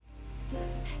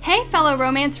Hey, fellow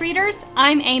romance readers,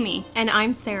 I'm Amy. And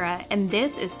I'm Sarah, and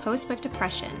this is Post-Book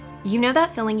Depression. You know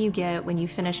that feeling you get when you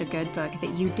finish a good book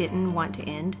that you didn't want to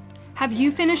end? Have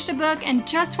you finished a book and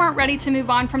just weren't ready to move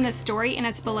on from the story and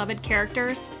its beloved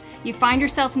characters? You find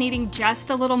yourself needing just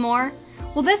a little more?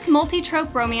 Well, this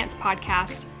multi-trope romance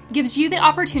podcast gives you the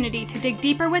opportunity to dig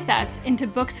deeper with us into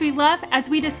books we love as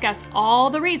we discuss all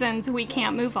the reasons we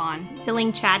can't move on.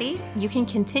 Feeling chatty? You can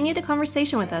continue the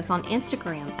conversation with us on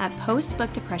Instagram at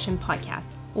Post-Book Depression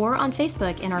Podcast or on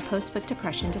Facebook in our Post-Book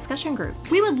Depression discussion group.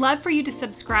 We would love for you to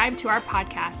subscribe to our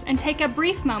podcast and take a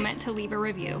brief moment to leave a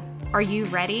review. Are you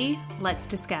ready? Let's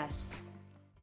discuss.